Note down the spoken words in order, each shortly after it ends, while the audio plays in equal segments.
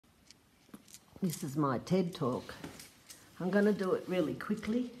This is my TED talk. I'm going to do it really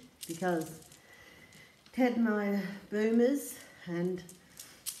quickly because Ted and I are boomers and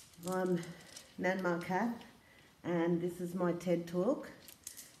I'm Nanma Kath, and this is my TED talk.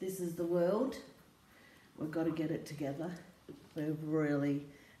 This is the world. We've got to get it together. We've really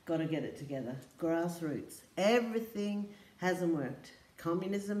got to get it together. Grassroots. Everything hasn't worked.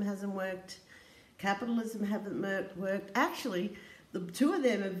 Communism hasn't worked. Capitalism hasn't worked. Actually, the two of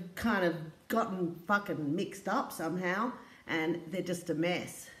them have kind of gotten fucking mixed up somehow, and they're just a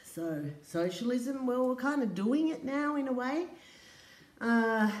mess. So socialism, well, we're kind of doing it now in a way.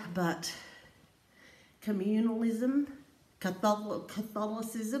 But communalism,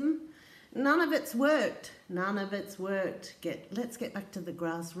 Catholicism, none of it's worked. None of it's worked. Let's get back to the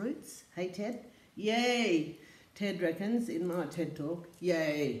grassroots. Hey, Ted? Yay! Ted reckons in my TED talk,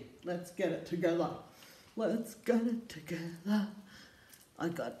 yay, let's get it together. Let's get it together. I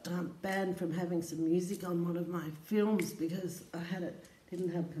got banned from having some music on one of my films because I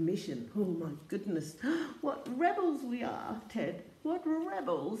didn't have permission. Oh my goodness. What rebels we are, Ted. What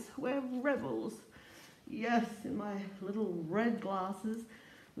rebels. We're rebels. Yes, in my little red glasses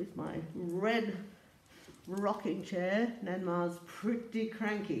with my red rocking chair. Nanma's pretty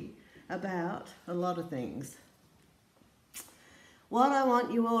cranky about a lot of things. What I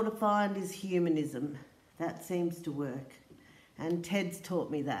want you all to find is humanism. That seems to work. And Ted's taught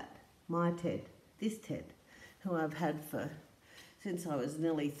me that. My Ted. This Ted, who I've had since I was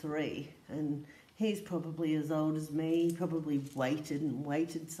nearly 3. And he's probably as old as me. He probably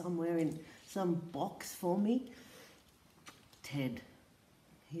waited somewhere in some box for me. Ted.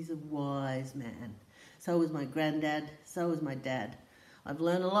 He's a wise man. So was my granddad. So was my dad. I've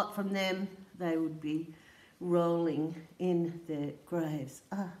learned a lot from them. They would be rolling in their graves.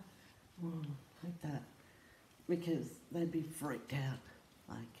 Like that. Because they'd be freaked out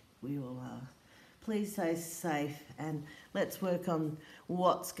like we all are. Please stay safe and let's work on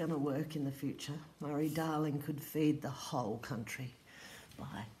what's going to work in the future. Murray Darling could feed the whole country.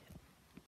 Bye.